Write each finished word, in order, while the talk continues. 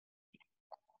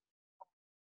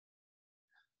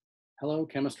Hello,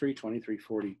 Chemistry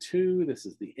 2342. This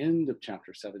is the end of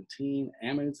Chapter 17,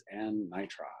 Amides and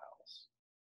Nitriles.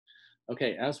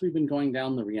 Okay, as we've been going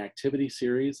down the reactivity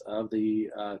series of the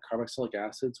carboxylic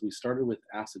acids, we started with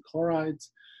acid chlorides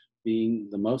being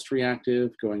the most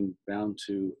reactive, going down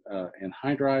to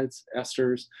anhydrides,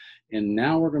 esters, and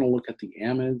now we're going to look at the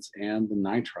amides and the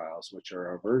nitriles, which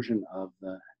are a version of the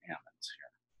amides here.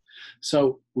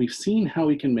 So we've seen how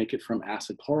we can make it from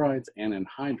acid chlorides and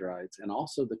anhydrides and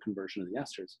also the conversion of the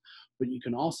esters, but you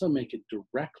can also make it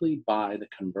directly by the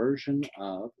conversion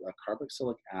of a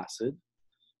carboxylic acid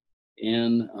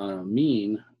and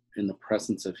amine in the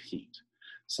presence of heat.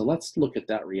 So let's look at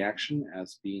that reaction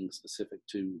as being specific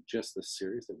to just this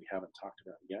series that we haven't talked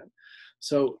about yet.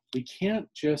 So we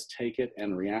can't just take it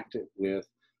and react it with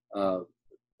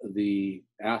the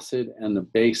acid and the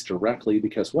base directly,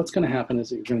 because what's going to happen is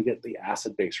that you're going to get the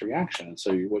acid-base reaction. And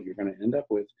so what you're going to end up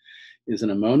with is an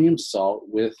ammonium salt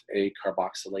with a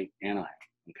carboxylate anion,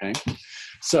 okay?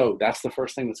 So that's the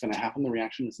first thing that's going to happen. The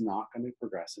reaction is not going to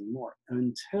progress anymore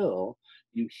until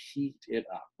you heat it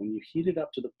up. When you heat it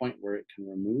up to the point where it can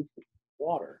remove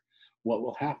water, what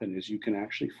will happen is you can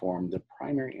actually form the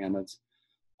primary amides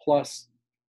plus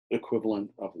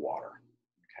equivalent of water.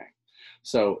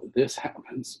 So this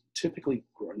happens typically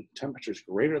temperatures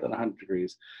greater than 100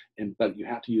 degrees, but you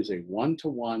have to use a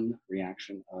one-to-one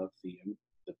reaction of the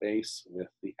base with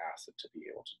the acid to be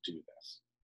able to do this.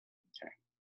 Okay.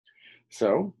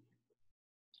 So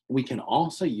we can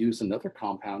also use another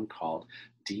compound called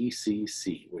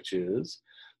DCC, which is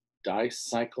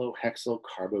dicyclohexyl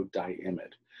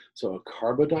carbodiimide. So a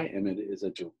carbodiimide is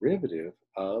a derivative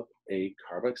of a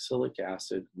carboxylic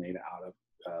acid made out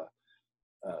of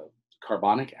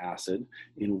carbonic acid,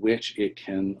 in which it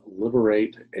can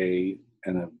liberate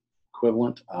an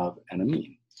equivalent of an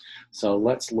amine. So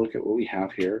let's look at what we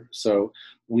have here. So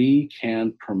we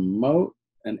can promote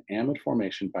an amide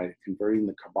formation by converting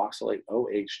the carboxylate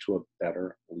OH to a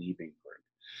better leaving group.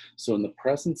 So in the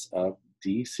presence of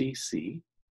DCC,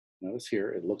 notice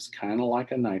here, it looks kind of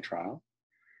like a nitrile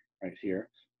right here.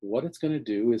 What it's going to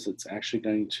do is it's actually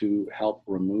going to help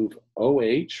remove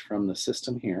OH from the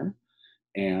system here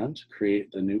and create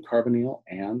the new carbonyl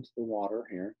and the water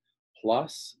here,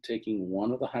 plus taking one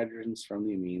of the hydrogens from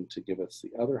the amine to give us the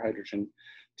other hydrogen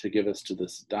to give us to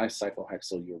this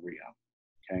dicyclohexylurea.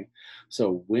 Okay,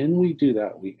 so when we do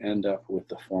that, we end up with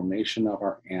the formation of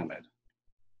our amide.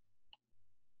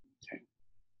 Okay,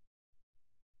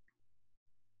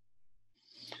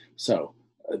 so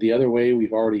the other way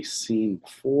we've already seen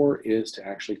before is to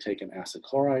actually take an acid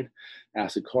chloride.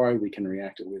 Acid chloride, we can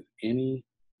react it with any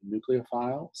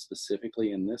nucleophile.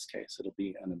 Specifically in this case, it'll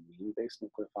be an amine-based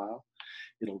nucleophile.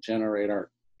 It'll generate our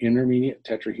intermediate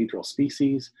tetrahedral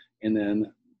species, and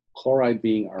then chloride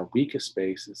being our weakest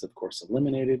base is of course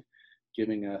eliminated,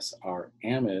 giving us our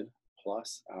amide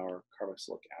plus our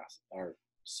carboxylic acid, our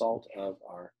salt of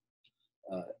our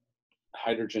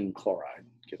hydrogen chloride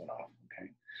given off. Okay,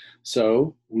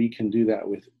 so we can do that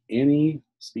with any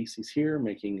species here,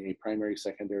 making a primary,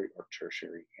 secondary, or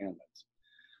tertiary amides.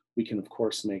 We can, of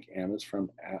course, make amides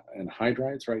from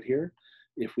anhydrides right here.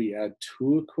 If we add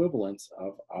two equivalents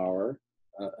of our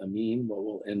amine, what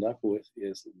we'll end up with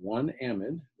is one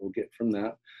amide. We'll get from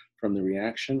that, from the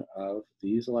reaction of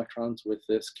these electrons with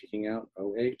this kicking out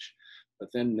OH. But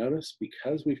then notice,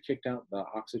 because we've kicked out the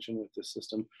oxygen with this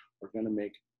system, we're going to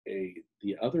make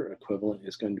the other equivalent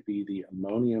is going to be the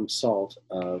ammonium salt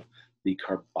of the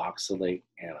carboxylate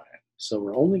anion. So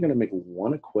we're only going to make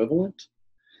one equivalent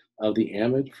of the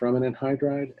amide from an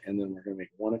anhydride, and then we're going to make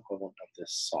one equivalent of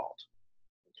this salt.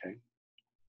 Okay.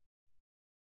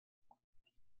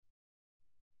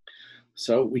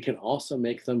 So we can also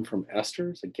make them from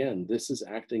esters. Again, this is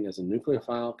acting as a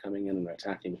nucleophile coming in and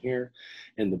attacking here,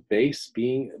 and the base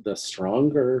being the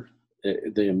stronger,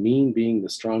 the amine being the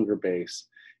stronger base,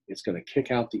 it's going to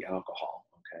kick out the alcohol.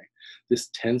 Okay.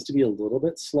 This tends to be a little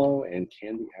bit slow and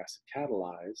can be acid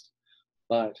catalyzed.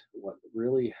 But what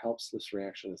really helps this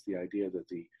reaction is the idea that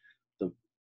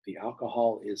the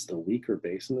alcohol is the weaker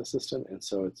base in the system, and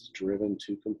so it's driven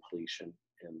to completion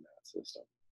in that system.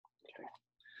 Okay.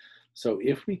 So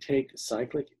if we take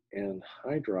cyclic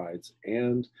anhydrides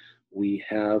and we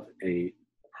have a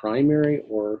primary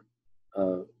or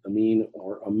amine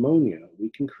or ammonia, we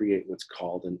can create what's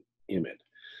called an imide.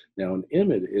 Now, an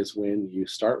imide is when you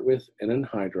start with an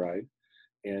anhydride,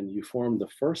 and you form the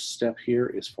first step here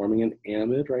is forming an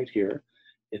amide right here,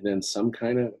 and then some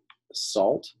kind of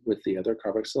salt with the other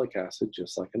carboxylic acid,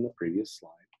 just like in the previous slide.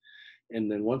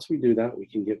 And then once we do that, we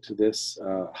can get to this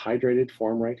hydrated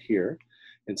form right here.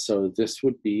 And so this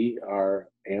would be our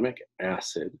amic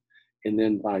acid. And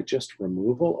then by just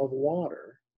removal of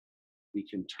water, we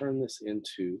can turn this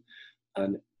into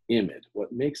an imide.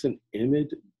 What makes an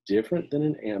imide different than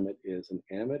an amide is an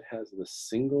amide has the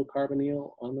single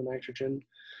carbonyl on the nitrogen.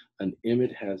 An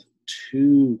imide has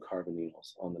two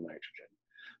carbonyls on the nitrogen.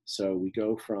 So we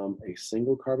go from a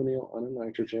single carbonyl on a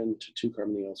nitrogen to two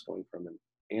carbonyls, going from an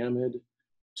amide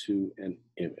to an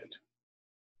imide.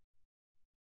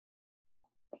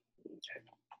 Okay.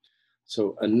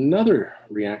 So another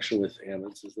reaction with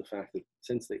amides is the fact that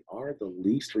since they are the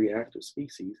least reactive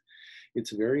species,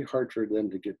 it's very hard for them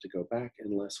to get to go back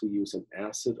unless we use an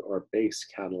acid or base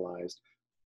catalyzed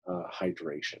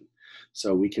hydration.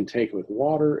 So we can take it with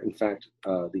water. In fact,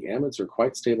 the amides are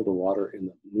quite stable to water in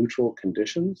the neutral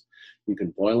conditions. You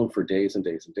can boil them for days and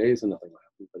days and days and nothing will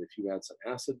happen. But if you add some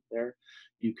acid there,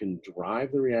 you can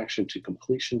drive the reaction to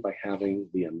completion by having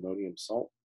the ammonium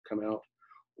salt come out.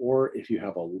 Or if you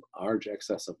have a large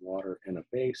excess of water and a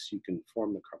base, you can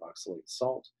form the carboxylate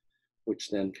salt, which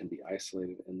then can be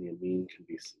isolated and the amine can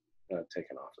be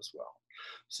taken off as well.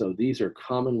 So these are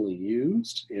commonly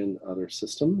used in other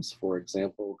systems. For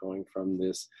example, going from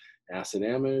this acid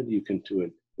amide, you can do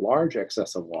a large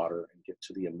excess of water and get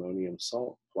to the ammonium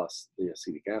salt plus the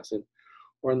acetic acid.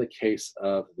 Or in the case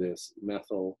of this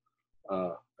methyl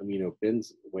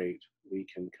aminobenzoate, we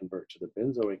can convert to the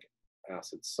benzoic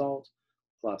acid salt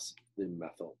plus the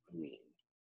methylamine.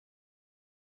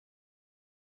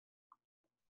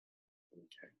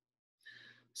 Okay.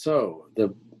 So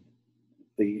the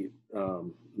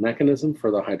mechanism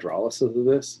for the hydrolysis of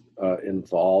this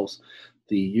involves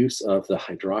the use of the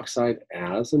hydroxide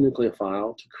as a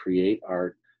nucleophile to create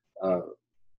our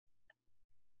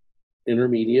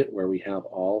intermediate, where we have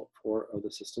all four of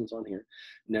the systems on here.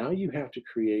 Now you have to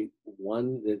create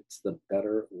one that's the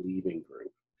better leaving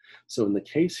group. So in the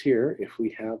case here, if we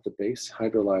have the base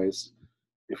hydrolyzed,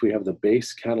 if we have the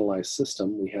base catalyzed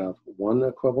system, we have one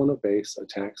equivalent of base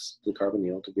attacks the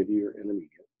carbonyl to give you your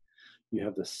intermediate. You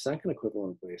have the second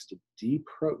equivalent of base to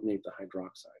deprotonate the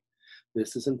hydroxide.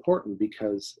 This is important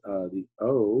because the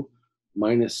O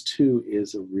 -2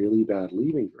 is a really bad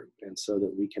leaving group. And so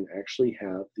that we can actually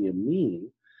have the amine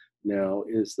now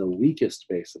is the weakest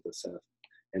base of the set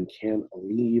and can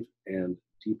leave and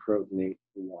deprotonate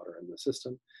the water in the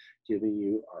system, giving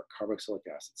you our carboxylic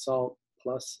acid salt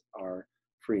plus our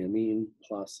free amine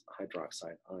plus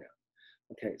hydroxide ion.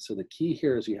 Okay, so the key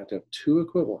here is you have to have two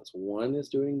equivalents. One is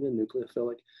doing the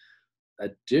nucleophilic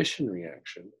addition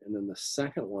reaction, and then the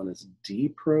second one is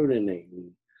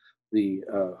deprotonating the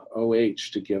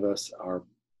OH to give us our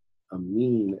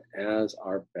amine as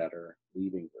our better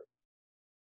leaving group.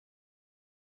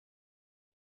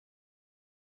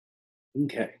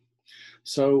 Okay,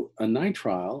 so a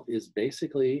nitrile is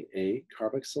basically a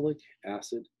carboxylic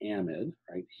acid amide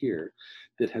right here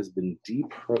that has been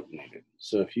deprotonated.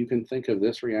 So if you can think of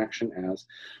this reaction as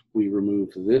we remove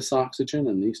this oxygen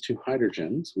and these two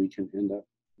hydrogens, we can end up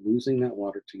losing that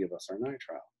water to give us our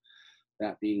nitrile.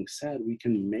 That being said, we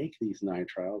can make these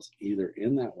nitriles either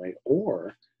in that way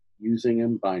or using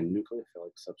them by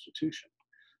nucleophilic substitution.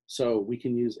 So we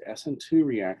can use SN2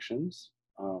 reactions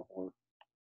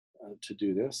to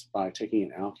do this by taking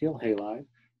an alkyl halide,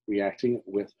 reacting it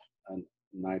with a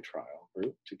nitrile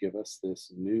group to give us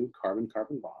this new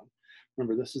carbon-carbon bond.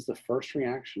 Remember, this is the first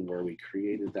reaction where we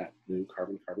created that new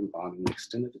carbon-carbon bond and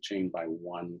extended the chain by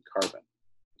one carbon.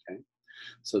 Okay,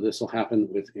 so this will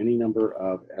happen with any number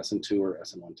of SN2 or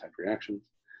SN1 type reactions.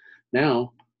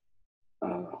 Now,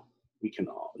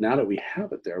 now that we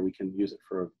have it there, we can use it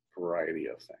for a variety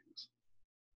of things.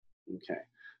 Okay.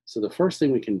 So the first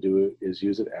thing we can do is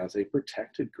use it as a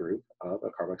protected group of a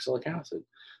carboxylic acid.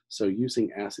 So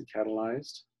using acid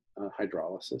catalyzed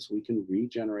hydrolysis, we can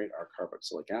regenerate our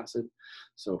carboxylic acid.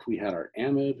 So if we had our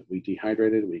amide, we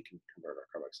dehydrated, we can convert our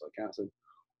carboxylic acid,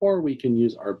 or we can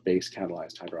use our base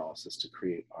catalyzed hydrolysis to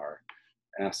create our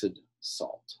acid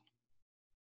salt.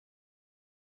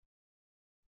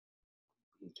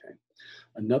 Okay.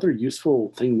 Another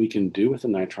useful thing we can do with a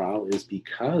nitrile is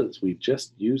because we've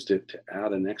just used it to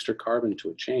add an extra carbon to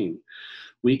a chain,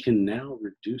 we can now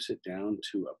reduce it down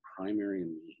to a primary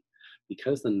amine.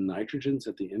 Because the nitrogen's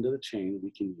at the end of the chain,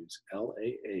 we can use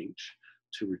LAH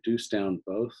to reduce down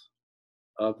both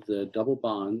of the double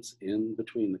bonds in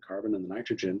between the carbon and the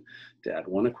nitrogen to add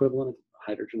one equivalent of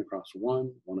hydrogen across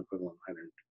one equivalent of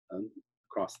hydrogen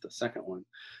across the second one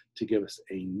to give us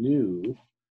a new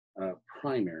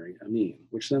primary amine,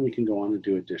 which then we can go on and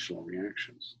do additional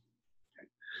reactions. Okay.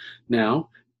 Now,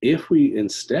 if we,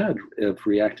 instead of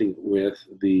reacting with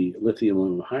the lithium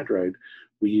aluminum hydride,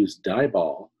 we use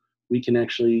dibol, we can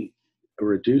actually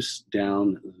reduce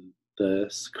down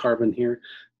this carbon here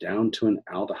down to an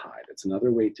aldehyde. It's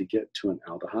another way to get to an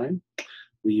aldehyde.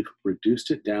 We've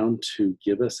reduced it down to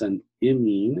give us an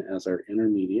imine as our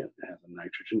intermediate. It has a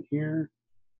nitrogen here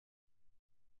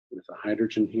with a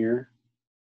hydrogen here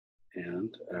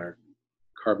and our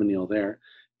carbonyl there.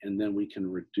 And then we can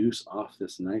reduce off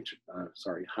this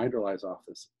hydrolyze off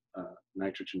this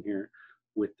nitrogen here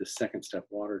with the second step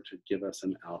water to give us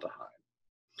an aldehyde.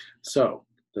 So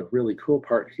the really cool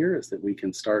part here is that we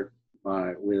can start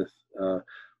with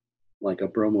like a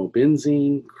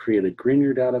bromobenzene, create a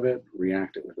Grignard out of it,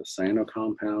 react it with a cyano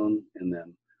compound, and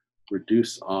then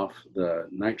reduce off the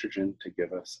nitrogen to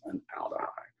give us an aldehyde.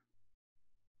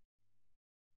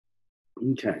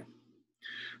 Okay.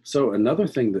 So another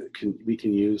thing that we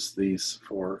can use these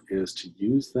for is to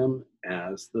use them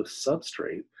as the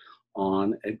substrate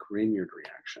on a Grignard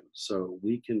reaction. So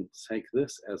we can take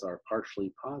this as our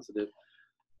partially positive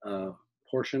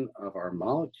portion of our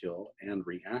molecule and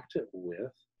react it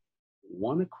with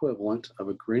one equivalent of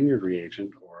a Grignard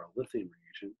reagent or a lithium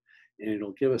reagent, and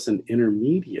it'll give us an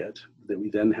intermediate that we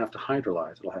then have to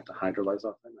hydrolyze. It'll have to hydrolyze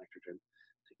off that nitrogen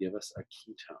to give us a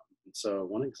ketone. And so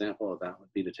one example of that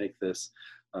would be to take this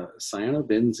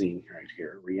cyanobenzene right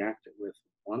here, react it with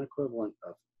one equivalent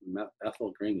of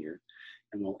ethyl Grignard,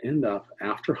 and we'll end up,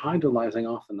 after hydrolyzing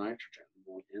off the nitrogen,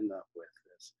 we'll end up with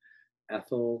this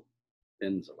ethyl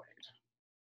benzoate,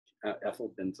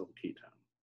 ethyl benzyl ketone.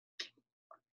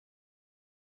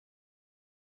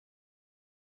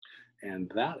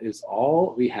 And that is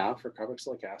all we have for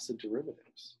carboxylic acid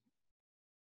derivatives.